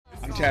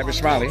Tavis,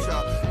 Smiley,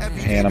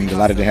 and I'm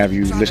delighted to have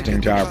you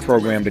listening to our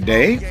program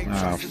today,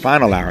 our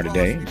final hour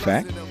today, in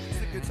fact.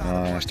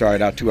 I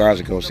started out 2 hours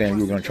ago saying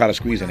we were going to try to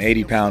squeeze an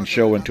 80-pound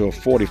show into a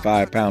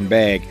 45-pound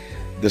bag.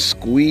 The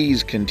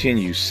squeeze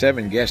continues.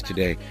 7 guests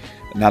today.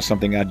 Not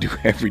something I do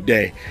every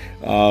day.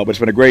 But it's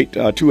been a great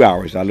 2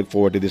 hours. I look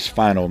forward to this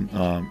final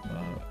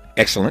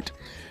excellent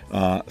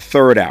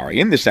third hour.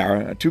 In this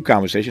hour, 2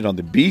 conversations on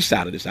the B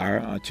side of this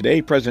hour.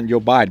 Today, President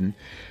Joe Biden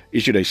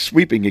issued a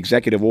sweeping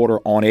executive order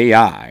on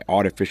AI,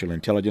 artificial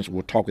intelligence.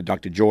 We'll talk with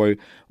Dr. Joy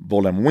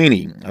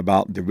Bondwoman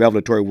about the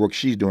revelatory work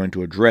she's doing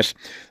to address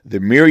the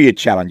myriad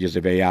challenges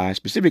of AI,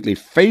 specifically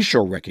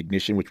facial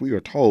recognition, which we are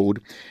told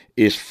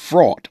is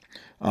fraught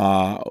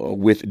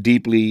with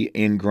deeply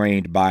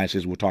ingrained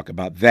biases. We'll talk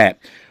about that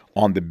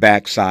on the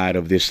backside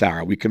of this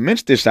hour. We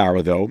commenced this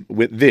hour, though,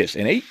 with this.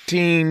 In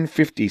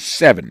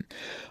 1857,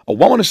 a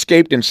woman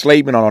escaped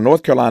enslavement on a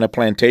North Carolina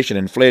plantation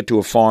and fled to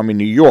a farm in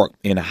New York.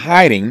 In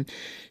hiding,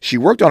 she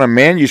worked on a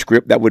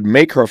manuscript that would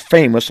make her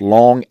famous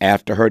long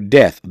after her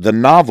death. The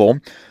novel,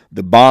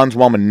 The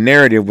Bondwoman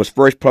Narrative, was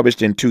first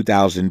published in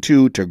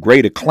 2002 to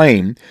great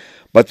acclaim,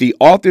 but the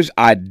author's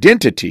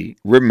identity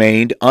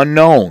remained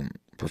unknown.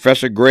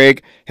 Professor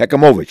Gregg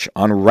Hecimovich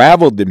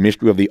unraveled the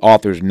mystery of the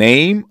author's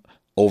name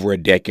over a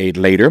decade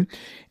later,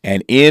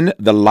 and in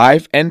The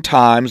Life and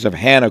Times of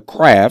Hannah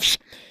Crafts,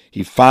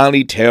 he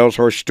finally tells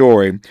her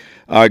story.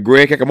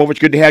 Gregg Hecimovich,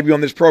 good to have you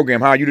on this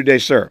program. How are you today,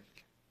 sir?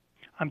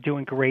 I'm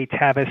doing great,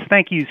 Tavis.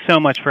 Thank you so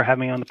much for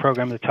having me on the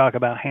program to talk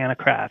about Hannah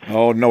Crafts.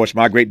 Oh, no, it's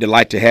my great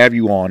delight to have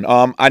you on.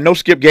 I know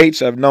Skip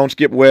Gates. I've known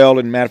Skip well.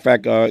 And matter of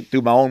fact,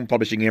 through my own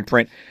publishing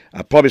imprint,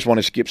 I published one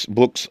of Skip's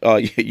books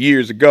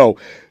years ago.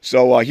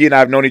 So he and I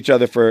have known each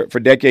other for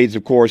decades,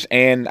 of course.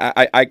 And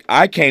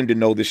I came to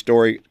know this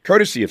story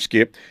courtesy of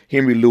Skip,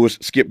 Henry Louis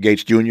Skip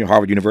Gates Jr.,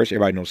 Harvard University.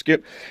 Everybody knows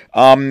Skip.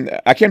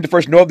 I came to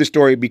first know of this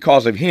story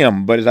because of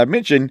him. But as I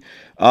mentioned,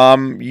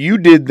 you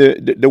did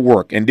the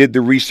work and did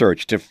the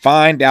research to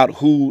find out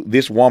who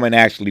this woman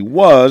actually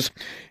was.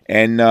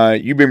 And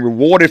you've been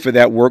rewarded for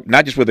that work,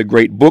 not just with a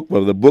great book,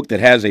 but with a book that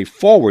has a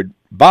foreword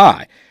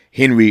by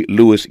Henry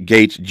Louis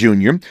Gates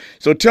Jr.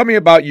 So tell me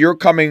about your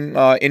coming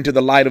into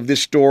the light of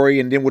this story,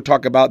 and then we'll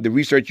talk about the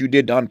research you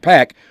did to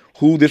unpack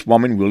who this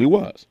woman really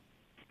was.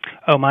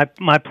 Oh, my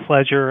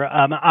pleasure.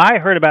 I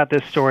heard about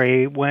this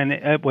story when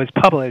it was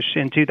published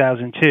in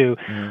 2002.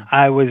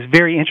 I was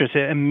very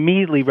interested,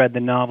 immediately read the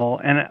novel,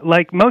 and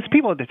like most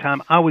people at the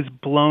time, I was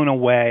blown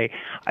away.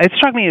 It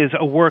struck me as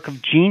a work of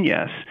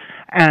genius.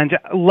 And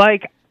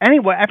like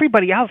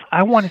everybody else,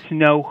 I wanted to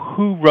know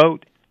who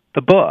wrote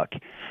the book.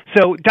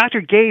 So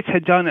Dr. Gates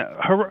had done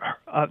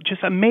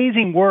just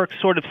amazing work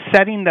sort of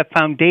setting the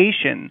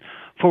foundation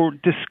for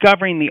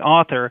discovering the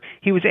author.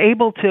 He was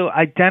able to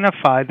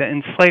identify the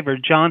enslaver,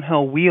 John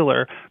Hill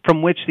Wheeler,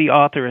 from which the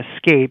author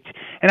escaped.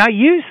 And I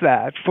used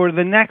that for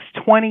the next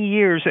 20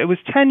 years. It was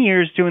 10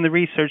 years doing the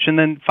research and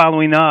then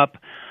following up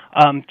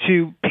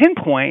to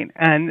pinpoint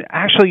and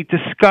actually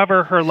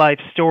discover her life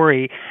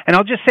story. And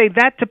I'll just say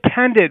that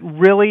depended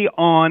really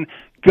on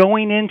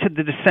going into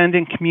the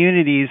descendant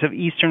communities of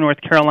eastern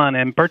North Carolina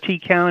in Bertie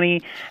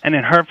County and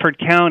in Hertford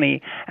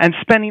County and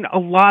spending a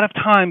lot of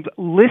time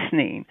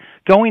listening,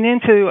 going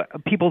into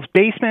people's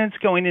basements,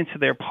 going into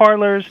their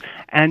parlors,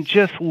 and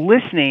just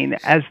listening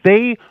as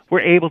they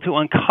were able to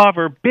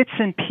uncover bits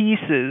and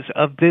pieces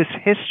of this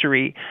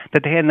history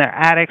that they had in their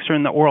attics or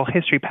in the oral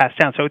history passed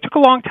down. So it took a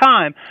long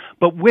time,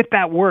 but with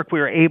that work, we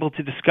were able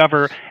to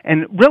discover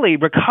and really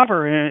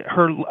recover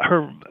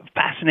her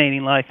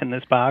fascinating life in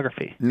this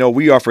biography. No,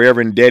 we are forever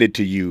indebted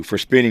to you for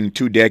spending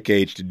 2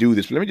 decades to do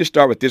this. But let me just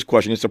start with this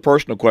question. It's a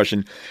personal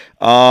question.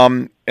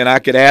 And I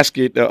could ask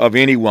it of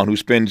anyone who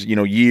spends,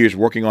 years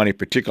working on a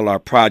particular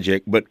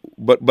project. But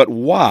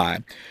why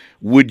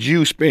would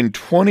you spend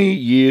 20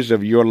 years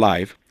of your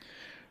life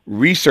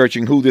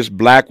researching who this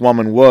black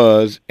woman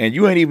was, and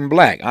you ain't even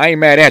black? I ain't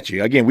mad at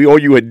you. Again, we owe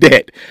you a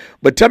debt.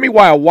 But tell me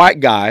why a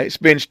white guy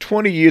spends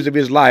 20 years of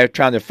his life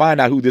trying to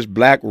find out who this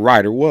black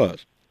writer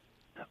was.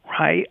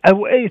 Right.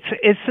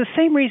 It's the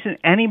same reason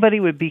anybody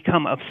would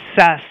become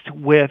obsessed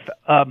with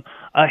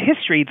a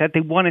history that they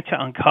wanted to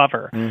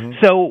uncover.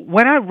 Mm-hmm. So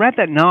when I read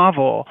that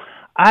novel,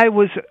 it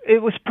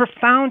was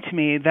profound to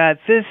me that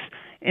this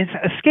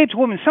escaped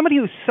woman, somebody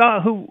who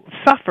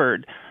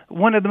suffered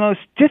one of the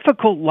most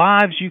difficult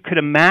lives you could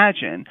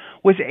imagine,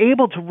 was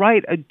able to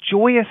write a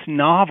joyous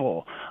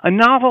novel, a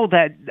novel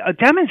that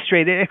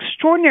demonstrated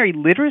extraordinary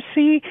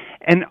literacy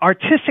and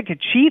artistic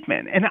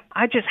achievement. And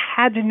I just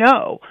had to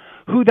know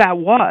who that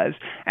was.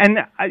 And,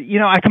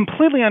 I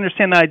completely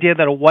understand the idea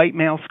that a white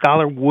male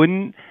scholar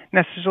wouldn't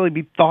necessarily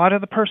be thought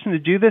of the person to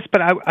do this,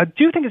 but I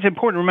do think it's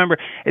important to remember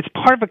it's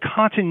part of a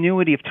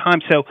continuity of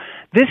time. So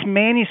this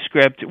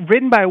manuscript,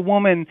 written by a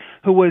woman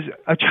who was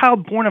a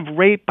child born of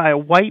rape by a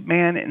white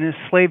man and an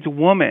enslaved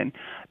woman,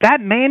 that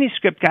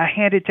manuscript got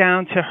handed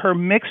down to her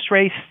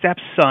mixed-race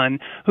stepson,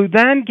 who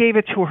then gave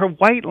it to her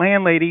white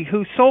landlady,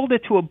 who sold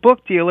it to a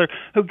book dealer,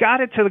 who got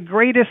it to the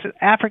greatest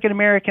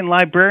African-American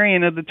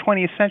librarian of the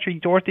 20th century,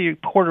 Dorothy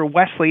Porter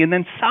Wesley, and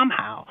then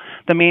somehow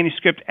the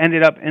manuscript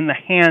ended up in the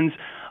hands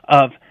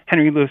of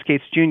Henry Louis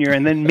Gates Jr.,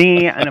 and then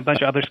me and a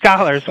bunch of other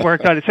scholars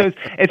worked on it. So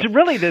it's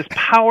really this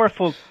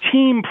powerful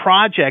team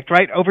project,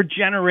 right, over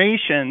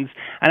generations,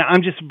 and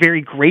I'm just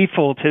very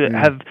grateful to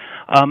have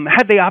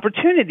had the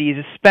opportunity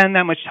to spend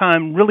that much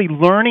time really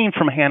learning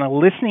from Hannah,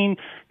 listening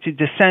to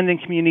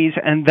descendant communities,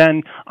 and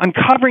then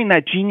uncovering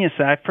that genius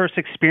that I first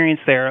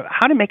experienced there,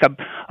 how to make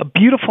a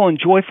beautiful and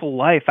joyful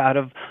life out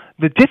of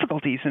the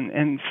difficulties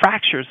and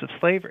fractures of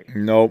slavery.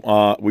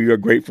 No, we are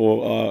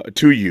grateful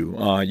to you.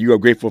 You are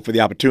grateful for the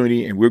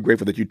opportunity, and we're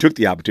grateful that you took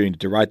the opportunity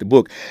to write the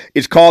book.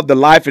 It's called The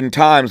Life and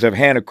Times of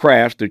Hannah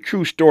Crafts, the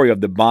true story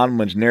of the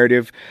bondwoman's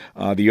narrative.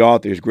 The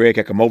author is Gregg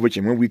Hecimovich,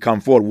 and when we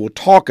come forward, we'll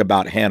talk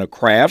about Hannah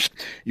Crafts.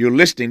 You're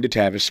listening to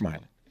Tavis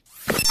Smiley.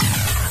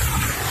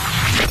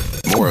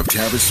 More of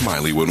Tavis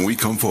Smiley when we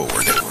come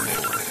forward.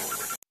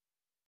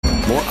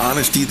 More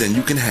honesty than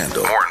you can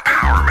handle. More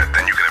empowerment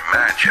than you can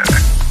imagine.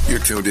 You're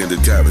tuned in to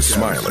Tavis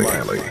Smiley.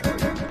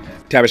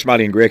 Tavis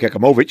Smiley and Gregg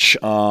Hecimovich,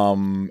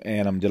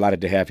 and I'm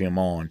delighted to have him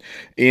on.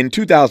 In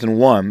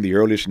 2001, the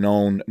earliest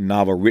known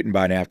novel written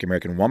by an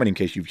African-American woman, in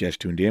case you've just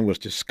tuned in, was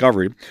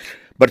discovered.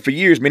 But for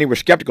years, many were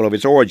skeptical of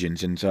its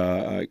origins, and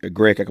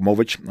Gregg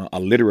Hecimovich, a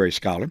literary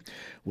scholar,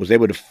 was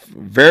able to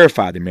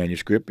verify the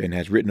manuscript and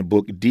has written a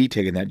book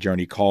detailing that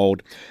journey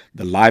called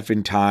The Life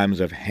and Times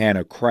of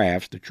Hannah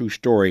Crafts, the true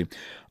story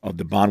of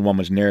the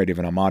bondwoman's narrative.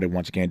 And I'm honored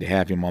once again to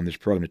have him on this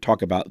program to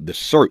talk about the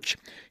search,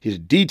 his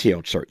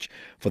detailed search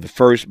for the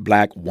first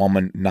black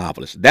woman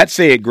novelist. That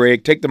said,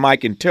 Gregg, take the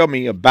mic and tell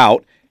me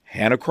about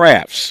Hannah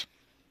Crafts.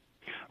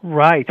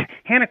 Right.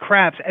 Hannah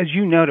Crafts, as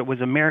you noted,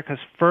 was America's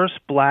first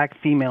black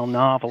female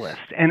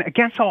novelist. And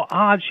against all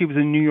odds, she was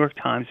a New York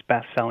Times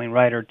best-selling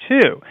writer,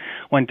 too.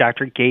 When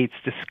Dr. Gates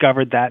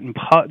discovered that and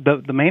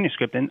the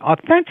manuscript and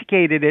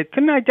authenticated it,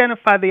 couldn't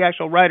identify the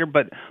actual writer,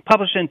 but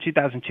published it in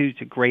 2002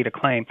 to great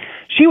acclaim.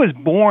 She was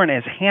born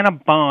as Hannah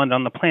Bond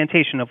on the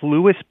plantation of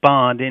Lewis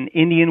Bond in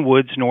Indian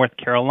Woods, North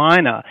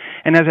Carolina.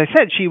 And as I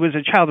said, she was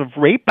a child of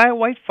rape by a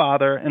white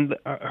father, and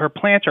her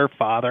planter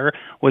father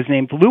was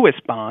named Lewis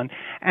Bond.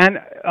 And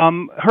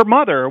her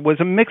mother was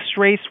a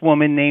mixed-race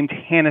woman named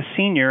Hannah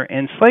Sr.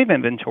 in slave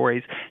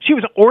inventories. She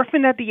was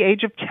orphaned at the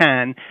age of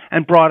 10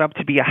 and brought up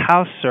to be a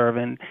house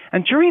servant.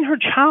 And during her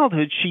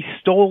childhood, she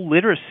stole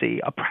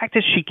literacy, a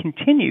practice she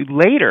continued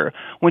later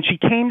when she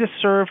came to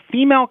serve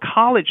female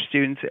college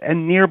students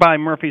in nearby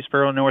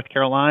Murfreesboro, North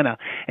Carolina.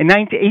 In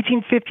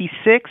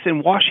 1856,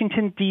 in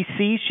Washington,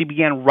 D.C., she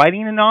began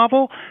writing a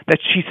novel that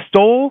she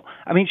stole.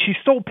 She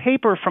stole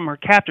paper from her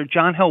captor,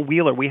 John Hill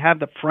Wheeler. We have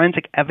the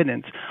forensic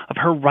evidence of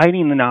her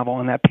writing the novel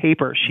on that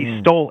paper she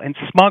stole and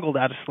smuggled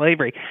out of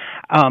slavery.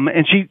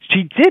 And she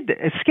did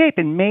escape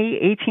in May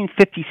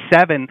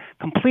 1857,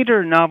 completed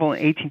her novel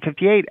in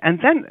 1858, and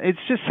then it's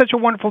just such a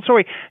wonderful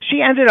story.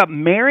 She ended up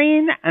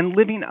marrying and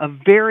living a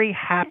very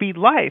happy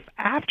life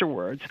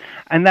afterwards,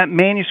 and that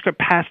manuscript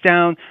passed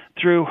down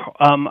through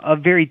a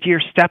very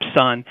dear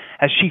stepson.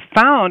 As she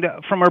found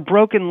from her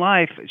broken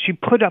life, she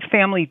put a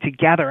family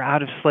together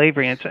out of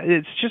slavery. And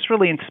it's just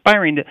really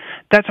inspiring.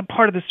 That's a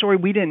part of the story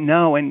we didn't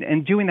know.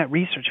 And doing that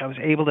research, I was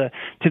able to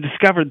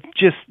discover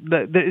just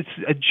it's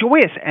a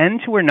joyous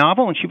end to her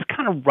novel. And she was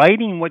kind of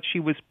writing what she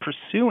was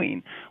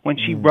pursuing when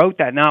she wrote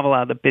that novel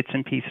out of the bits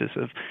and pieces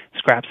of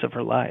scraps of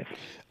her life.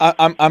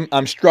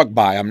 I'm struck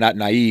by, I'm not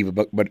naive,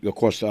 but of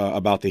course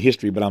about the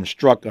history, but I'm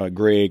struck,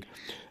 Gregg,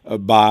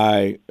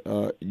 by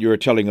your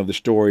telling of the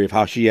story of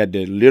how she had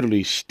to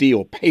literally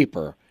steal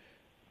paper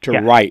to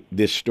write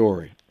this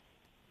story.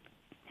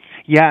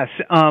 Yes,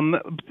 when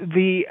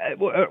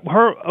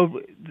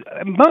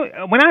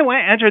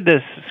I entered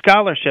this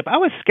scholarship, I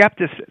was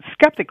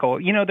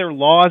skeptical. You know, there are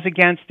laws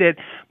against it,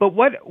 but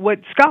what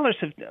scholars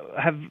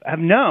have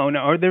known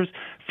are there's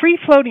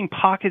free-floating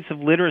pockets of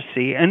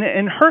literacy, and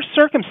in her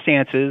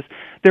circumstances,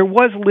 there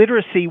was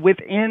literacy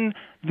within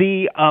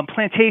the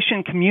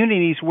plantation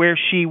communities where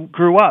she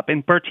grew up in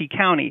Bertie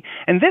County.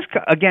 And this,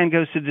 again,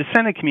 goes to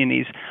descendant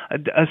communities.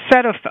 A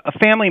set of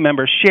family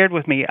members shared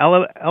with me,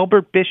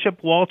 Albert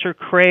Bishop, Walter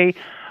Cray,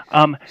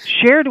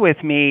 shared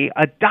with me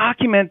a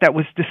document that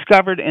was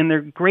discovered in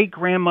their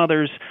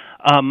great-grandmother's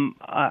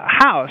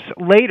house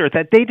later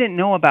that they didn't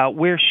know about,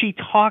 where she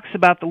talks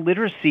about the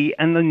literacy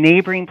and the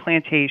neighboring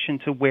plantation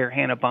to where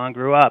Hannah Bond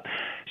grew up.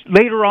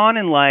 Later on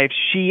in life,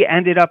 she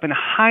ended up in a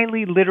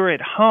highly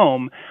literate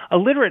home, a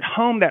literate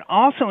home that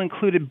also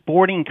included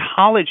boarding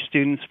college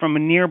students from a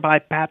nearby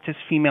Baptist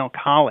female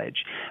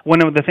college.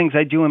 One of the things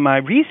I do in my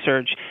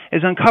research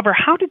is uncover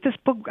how is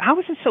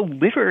it so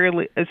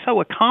literally,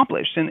 so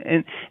accomplished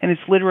in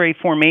its literary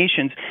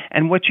formations,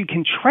 and what you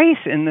can trace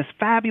in this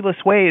fabulous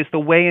way is the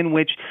way in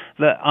which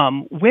the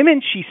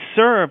women she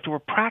served were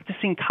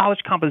practicing college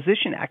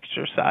composition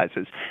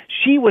exercises.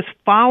 She was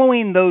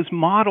following those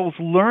models,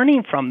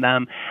 learning from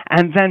them,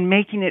 and then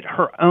making it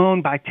her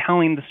own by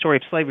telling the story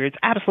of slavery. It's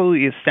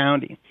absolutely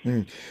astounding.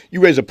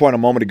 You raised a point a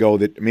moment ago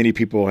that many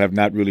people have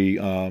not really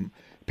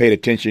paid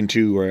attention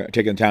to or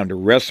taken time to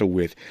wrestle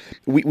with.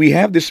 We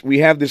have this image, we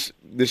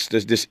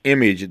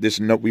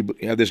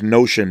have this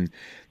notion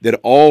that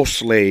all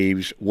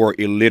slaves were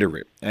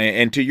illiterate.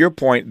 And to your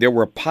point, there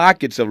were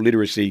pockets of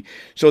literacy,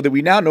 so that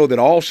we now know that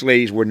all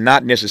slaves were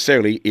not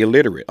necessarily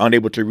illiterate,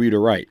 unable to read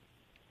or write.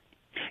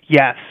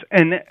 Yes,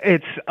 and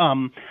it's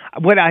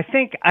what I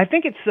think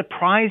it's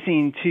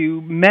surprising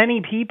to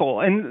many people,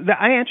 and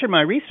I answered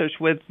my research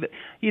with,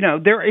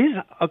 there is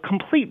a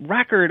complete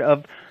record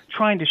of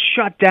trying to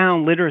shut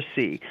down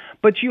literacy,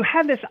 but you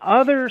had this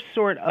other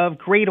sort of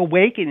great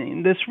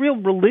awakening, this real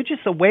religious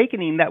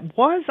awakening that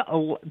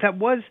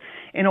was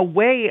in a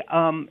way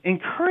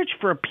encouraged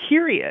for a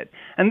period.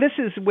 And this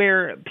is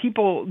where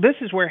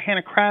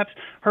Hannah Crafts,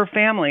 her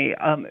family,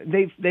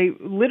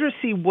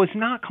 literacy was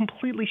not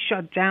completely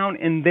shut down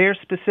in their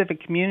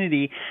specific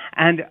community,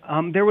 and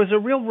there was a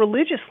real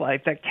religious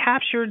life that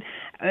captured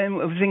and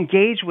was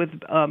engaged with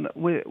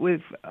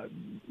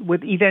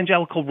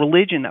evangelical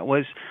religion that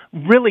was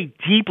really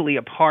deeply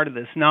a part of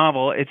this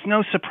novel. It's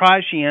no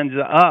surprise she ends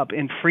up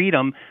in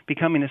freedom,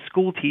 becoming a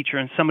school teacher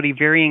and somebody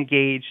very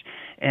engaged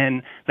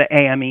in the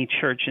AME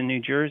Church in New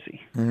Jersey.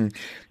 Mm-hmm.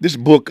 This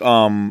book,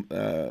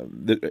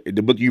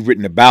 the book you've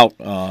written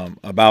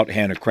about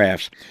Hannah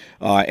Crafts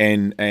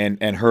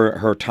and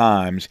her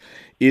times,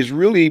 is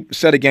really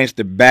set against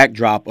the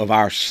backdrop of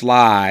our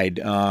slide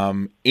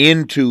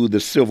into the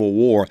Civil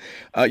War.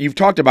 You've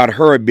talked about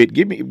her a bit.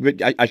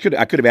 I could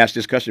have asked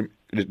this question,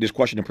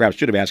 and perhaps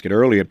should have asked it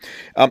earlier.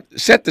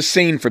 Set the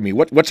scene for me.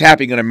 What's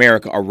happening in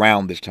America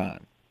around this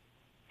time?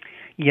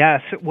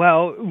 Yes,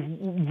 well,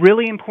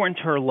 really important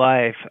to her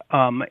life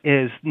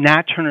is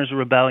Nat Turner's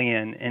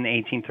Rebellion in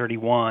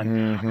 1831.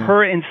 Mm-hmm.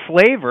 Her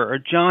enslaver,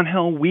 John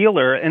Hill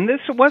Wheeler, and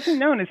this wasn't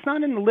known, it's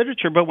not in the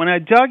literature, but when I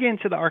dug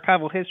into the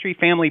archival history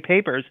family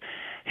papers,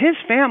 his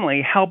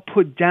family helped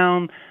put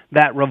down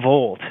that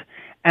revolt.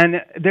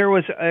 And there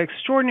was an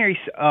extraordinary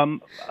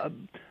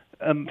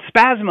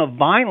spasm of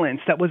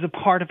violence that was a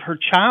part of her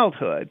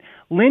childhood.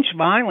 Lynch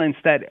violence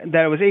that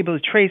I was able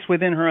to trace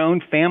within her own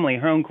family,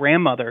 her own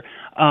grandmother.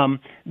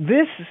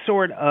 This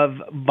sort of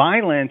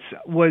violence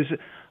was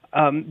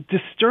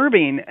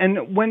disturbing,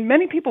 and when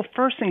many people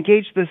first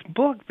engaged this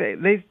book,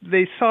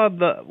 they saw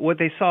what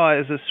they saw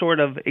as a sort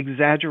of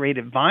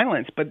exaggerated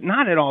violence, but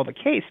not at all the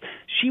case.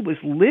 She was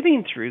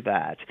living through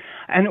that,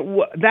 and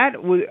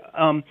that was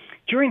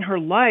during her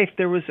life.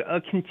 There was a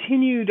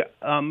continued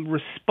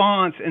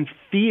response and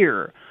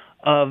fear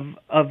of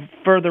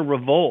further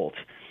revolt.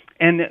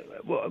 And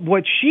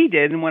what she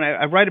did, and what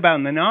I write about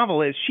in the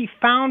novel, is she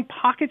found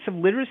pockets of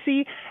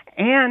literacy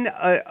and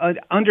an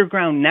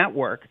underground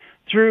network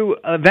through,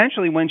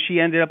 eventually, when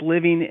she ended up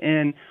living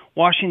in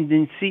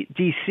Washington,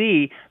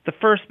 D.C., the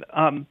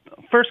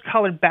first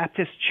colored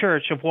Baptist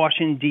Church of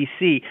Washington,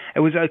 D.C. It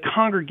was a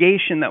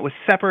congregation that was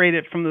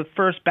separated from the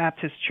First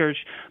Baptist Church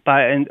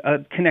by a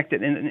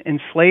connected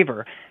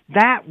enslaver.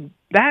 That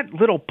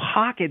little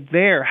pocket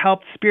there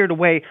helped spirit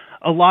away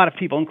a lot of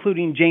people,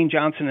 including Jane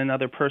Johnson,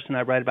 another person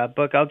I write about the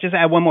book. I'll just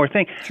add one more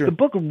thing. Sure. The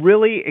book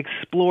really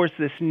explores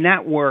this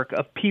network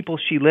of people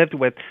she lived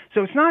with.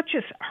 So it's not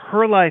just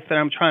her life that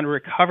I'm trying to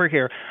recover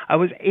here. I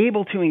was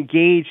able to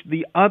engage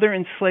the other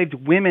enslaved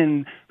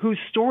women whose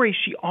stories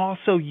she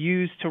also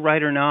used to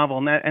write her novel.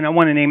 And I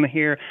want to name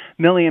here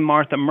Millie and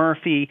Martha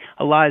Murphy,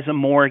 Eliza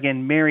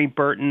Morgan, Mary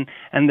Burton,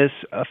 and this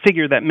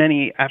figure that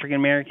many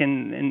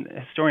African-American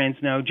historians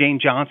know, Jane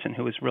Johnson,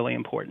 who was really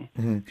important.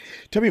 Mm-hmm.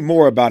 Tell me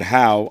more about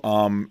how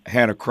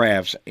Hannah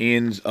Crafts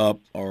ends up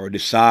or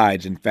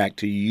decides, in fact,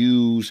 to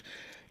use,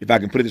 if I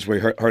can put it this way,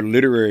 her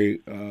literary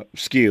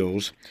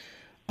skills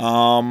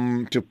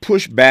to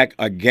push back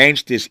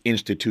against this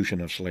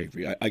institution of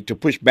slavery, to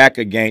push back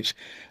against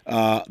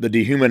the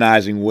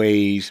dehumanizing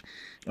ways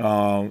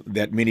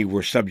that many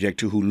were subject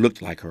to who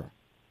looked like her.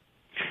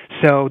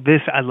 So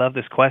I love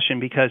this question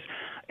because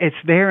it's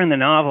there in the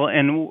novel,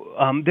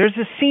 and there's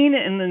a scene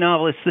in the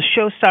novel, it's the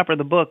showstopper of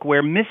the book,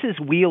 where Mrs.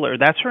 Wheeler,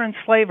 that's her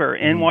enslaver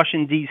in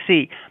Washington,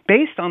 D.C.,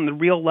 based on the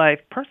real-life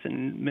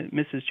person,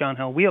 Mrs. John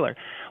Hill Wheeler.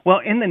 Well,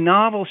 in the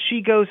novel,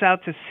 she goes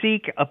out to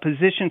seek a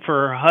position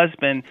for her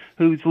husband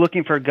who's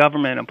looking for a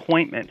government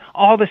appointment.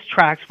 All this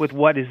tracks with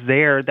what is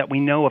there that we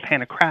know of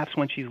Hannah Crafts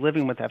when she's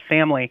living with that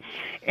family.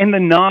 In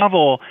the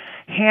novel,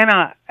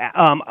 Hannah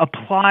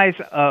applies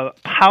a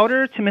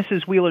powder to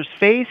Mrs. Wheeler's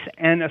face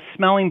and a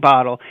smelling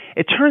bottle.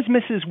 It turns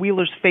Mrs.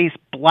 Wheeler's face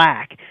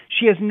black.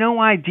 She has no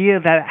idea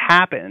that it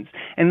happens.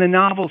 In the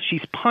novel,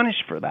 she's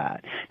punished for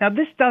that. Now,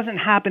 this doesn't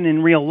happen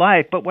in real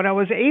life, but what I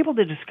was able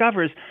to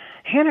discover is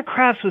Hannah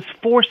Crafts was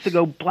forced to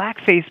go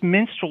blackface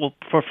minstrel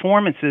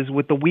performances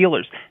with the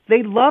Wheelers.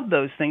 They loved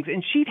those things,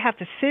 and she'd have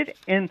to sit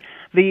in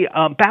the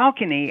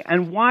balcony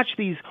and watch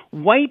these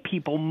white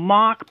people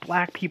mock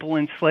black people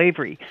in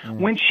slavery.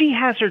 When she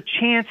has her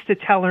chance to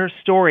tell her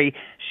story,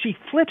 she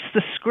flips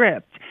the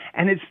script,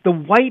 and it's the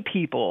white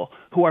people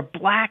who are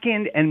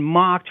blackened and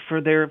mocked for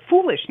their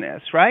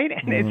foolishness, right?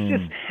 And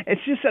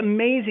it's just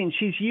amazing.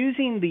 She's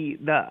using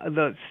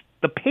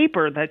the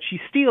paper that she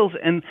steals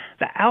and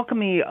the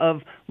alchemy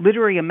of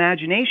literary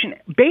imagination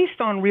based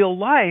on real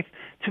life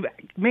to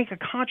make a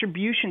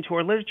contribution to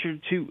our literature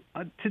to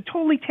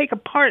totally take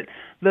apart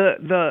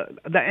the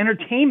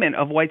entertainment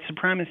of white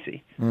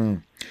supremacy.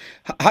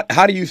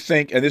 How do you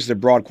think, and this is a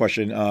broad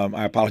question,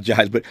 I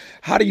apologize, but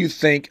how do you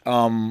think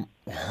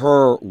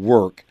her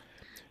work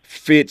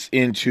fits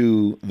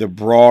into the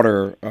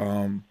broader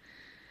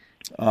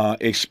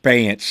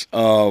expanse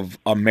of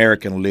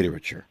American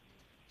literature?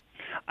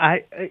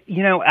 I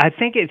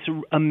think it's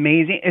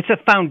amazing. It's a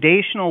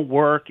foundational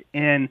work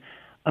in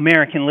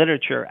American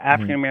literature,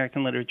 African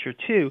American literature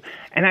too.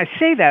 And I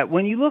say that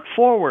when you look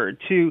forward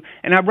to,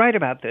 and I write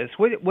about this,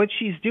 what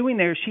she's doing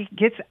there, she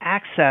gets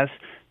access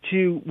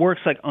to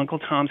works like Uncle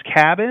Tom's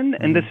Cabin,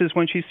 and this is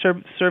when she's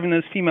serving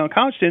those female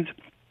college students,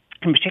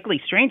 and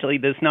particularly strangely,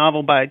 this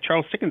novel by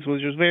Charles Dickens,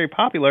 which was very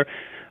popular,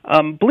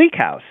 Bleak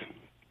House.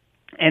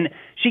 And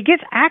she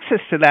gets access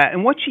to that,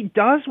 and what she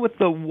does with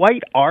the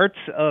white arts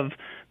of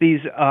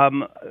these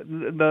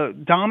the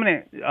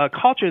dominant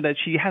culture that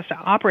she has to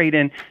operate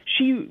in,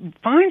 she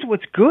finds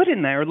what's good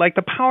in there, like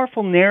the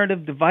powerful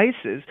narrative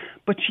devices,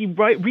 but she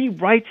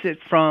rewrites it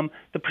from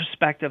the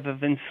perspective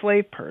of an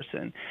enslaved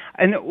person.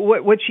 And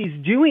what she's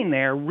doing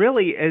there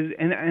really is,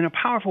 in a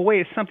powerful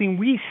way, is something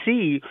we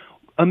see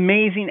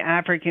amazing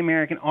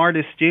African-American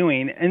artists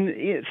doing, and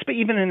it's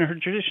even in her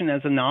tradition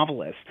as a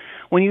novelist.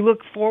 When you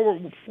look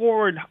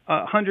forward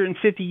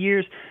 150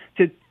 years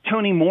to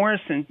Toni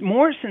Morrison's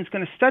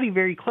going to study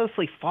very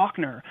closely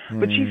Faulkner,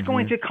 but she's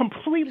going to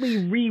completely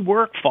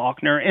rework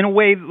Faulkner in a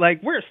way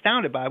like we're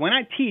astounded by. When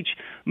I teach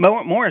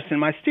Morrison,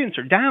 my students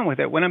are down with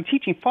it. When I'm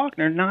teaching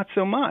Faulkner, not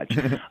so much.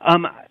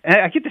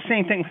 I get the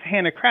same thing with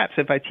Hannah Crafts.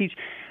 If I teach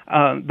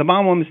the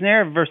Bondwoman's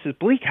narrative versus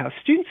Bleak House,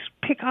 students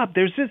pick up.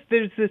 There's this.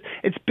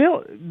 It's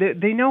built.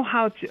 They know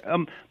how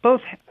to.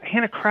 Both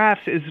Hannah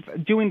Crafts is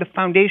doing the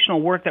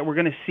foundational work that we're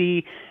going to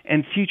see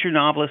in future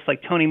novelists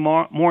like Toni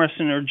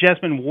Morrison or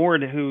Jesmyn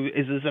Ward, who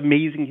is this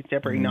amazing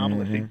contemporary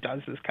novelist who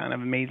does this kind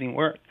of amazing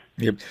work.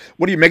 Yep.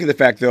 What do you make of the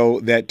fact,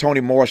 though, that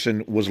Toni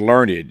Morrison was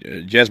learned,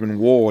 Jesmyn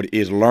Ward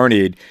is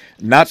learned,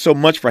 not so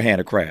much for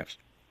Hannah Crafts?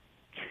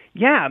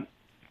 Yeah.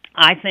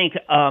 I think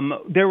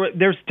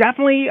there's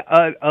definitely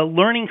a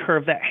learning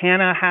curve that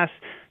Hannah has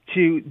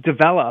to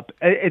develop.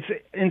 It's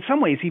in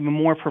some ways even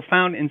more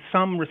profound in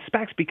some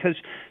respects because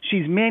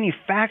she's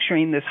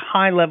manufacturing this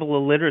high level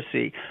of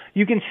literacy.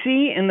 You can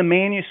see in the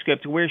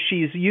manuscript where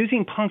she's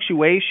using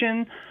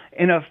punctuation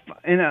in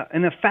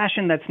a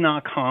fashion that's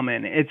not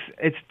common.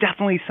 It's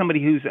definitely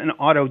somebody who's an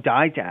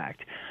autodidact,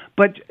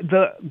 but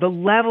the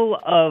level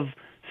of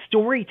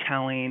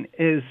storytelling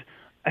is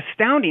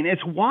astounding.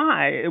 It's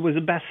why it was a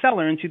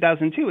bestseller in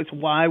 2002. It's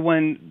why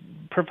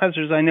when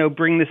professors I know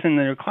bring this in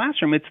their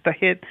classroom, it's the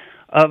hit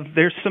of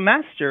their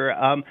semester.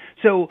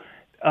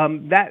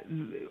 That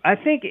I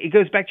think it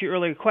goes back to your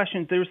earlier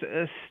question. There's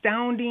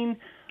astounding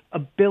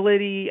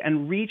ability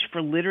and reach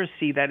for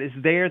literacy that is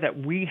there that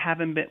we've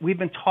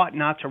been taught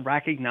not to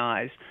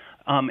recognize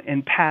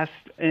in past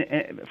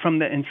from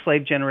the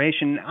enslaved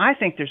generation. I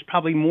think there's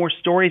probably more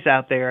stories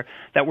out there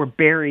that were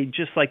buried,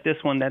 just like this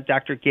one that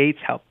Dr. Gates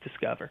helped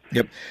discover.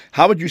 Yep.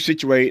 How would you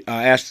situate?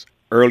 I asked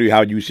earlier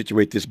how you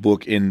situate this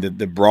book in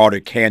the broader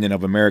canon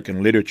of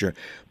American literature,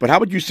 but how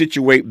would you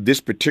situate this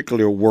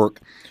particular work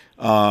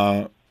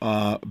by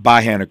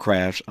Hannah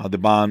Crafts, the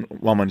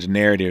Bondwoman's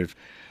narrative,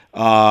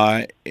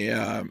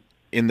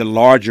 in the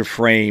larger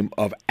frame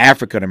of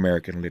African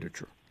American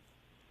literature?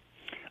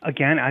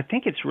 Again, I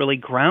think it's really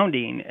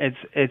grounding.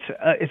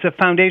 It's a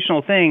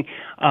foundational thing.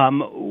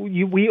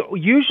 We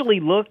usually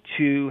look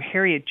to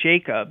Harriet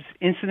Jacobs'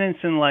 Incidents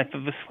in the Life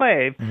of a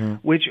Slave,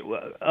 which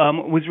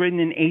was written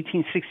in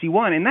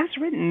 1861, and that's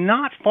written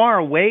not far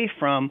away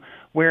from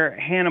where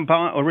Hannah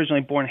Bond,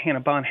 originally born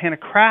Hannah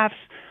Crafts,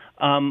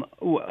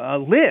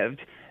 lived.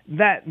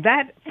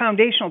 That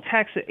foundational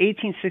text of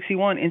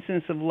 1861,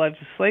 Incidents of the Life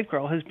of a Slave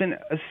Girl, has been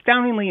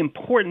astoundingly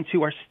important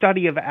to our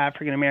study of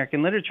African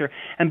American literature.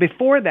 And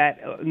before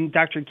that,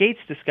 Dr. Gates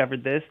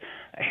discovered this,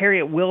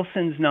 Harriet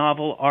Wilson's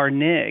novel, Our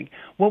Nig.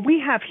 What we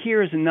have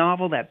here is a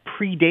novel that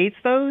predates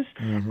those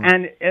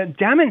and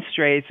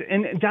demonstrates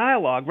in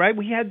dialogue, right?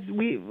 We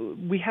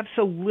have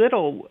so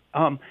little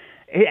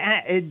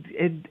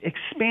it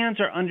expands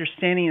our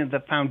understanding of the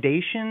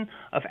foundation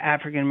of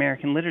African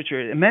American literature.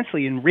 It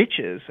immensely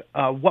enriches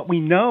what we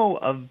know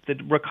of the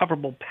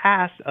recoverable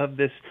past of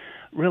this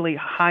really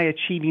high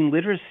achieving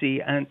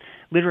literacy and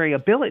literary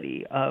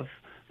ability of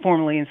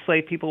formerly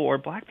enslaved people or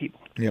black people.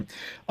 Yeah.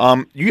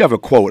 You have a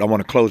quote. I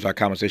want to close our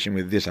conversation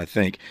with this, I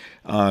think,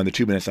 the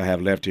 2 minutes I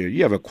have left here.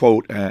 You have a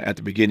quote at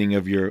the beginning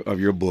of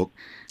your book,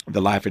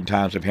 The Life and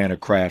Times of Hannah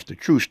Crafts, the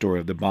true story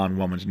of the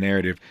bondwoman's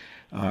narrative.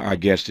 Our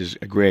guest is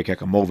Gregg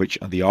Hecimovich,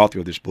 the author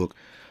of this book.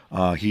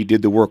 He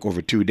did the work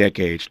over 2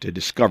 decades to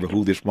discover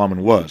who this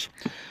woman was,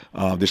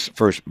 this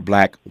first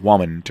black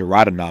woman to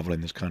write a novel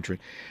in this country.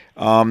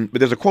 But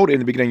there's a quote in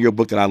the beginning of your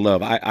book that I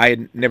love. I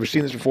had never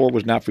seen this before,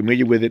 was not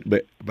familiar with it,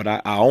 but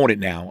I own it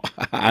now.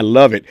 I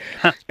love it.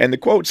 And the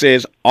quote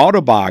says,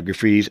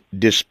 autobiographies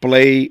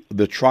display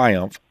the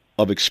triumph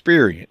of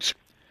experience,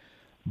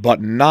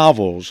 but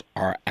novels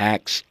are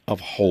acts of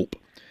hope.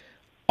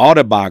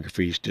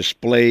 Autobiographies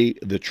display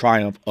the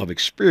triumph of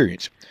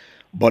experience,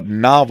 but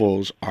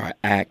novels are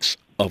acts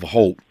of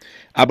hope.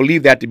 I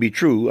believe that to be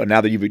true.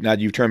 Now that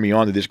you've turned me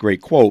on to this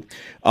great quote,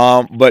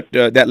 but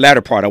that latter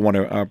part I want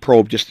to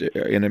probe just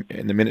in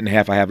the minute and a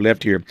half I have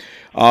left here.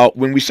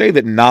 When we say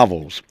that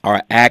novels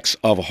are acts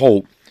of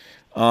hope,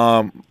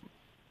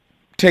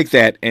 take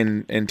that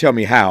and tell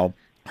me how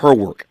her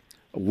work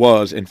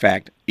is in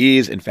fact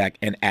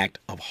an act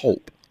of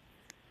hope.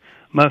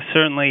 Most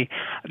certainly.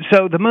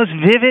 So the most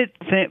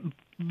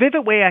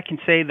vivid way I can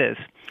say this,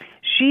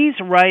 she's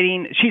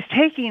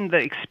taking the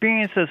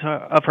experiences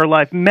of her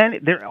life.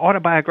 They're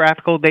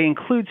autobiographical. They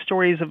include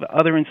stories of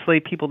other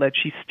enslaved people that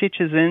she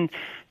stitches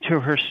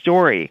into her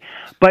story.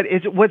 But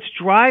what's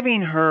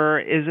driving her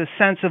is a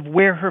sense of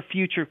where her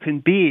future can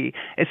be.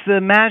 It's the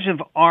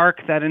imaginative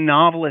arc that a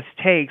novelist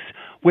takes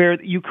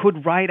where you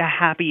could write a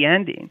happy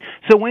ending.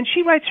 So when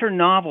she writes her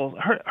novel,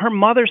 her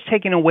mother's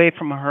taken away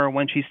from her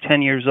when she's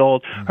 10 years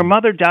old. Her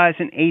mother dies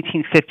in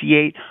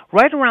 1858.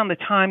 Right around the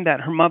time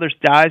that her mother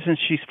dies and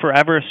she's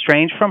forever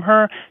estranged from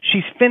her,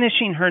 she's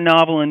finishing her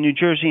novel in New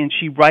Jersey, and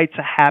she writes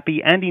a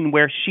happy ending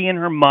where she and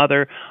her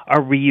mother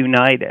are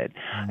reunited.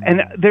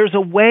 And there's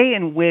a way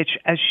in which,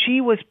 as she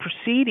was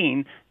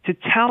proceeding to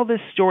tell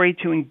this story,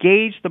 to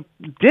engage the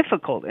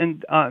difficult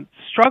and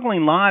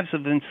struggling lives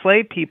of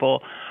enslaved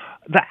people,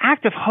 the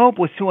act of hope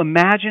was to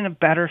imagine a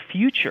better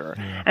future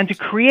and to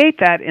create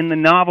that in the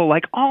novel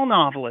like all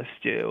novelists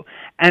do.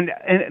 And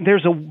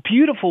there's a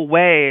beautiful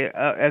way,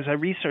 as I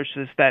researched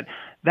this,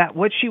 that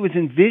what she was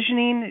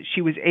envisioning, she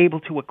was able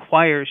to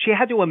acquire. She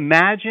had to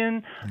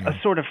imagine a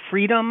sort of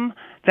freedom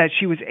that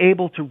she was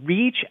able to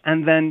reach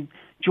and then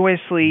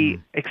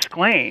joyously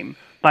exclaim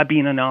by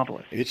being a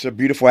novelist. It's a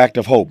beautiful act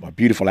of hope,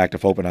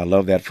 and I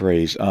love that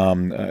phrase.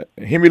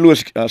 Henry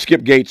Louis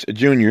Skip Gates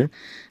Jr.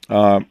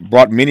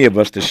 Brought many of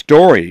us the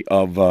story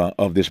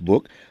of this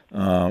book,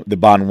 The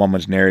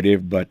Bondwoman's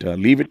Narrative, but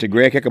leave it to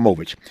Gregg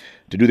Hecimovich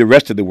to do the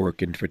rest of the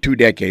work and for 2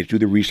 decades do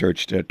the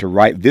research to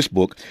write this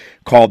book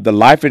called The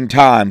Life and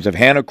Times of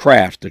Hannah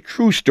Crafts, the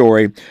true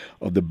story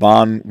of the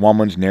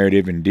Bondwoman's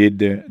Narrative, and did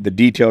the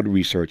detailed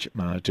research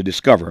to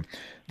discover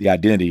the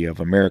identity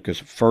of America's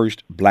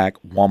first black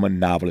woman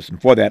novelist.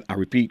 And for that, I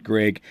repeat,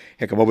 Gregg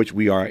Hecimovich,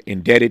 we are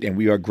indebted and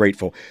we are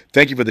grateful.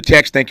 Thank you for the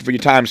text. Thank you for your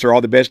time, sir.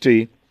 All the best to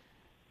you.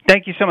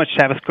 Thank you so much,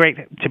 Tavis. Great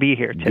to be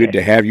here today. Good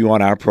to have you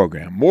on our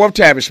program. More of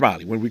Tavis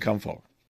Smiley when we come forward.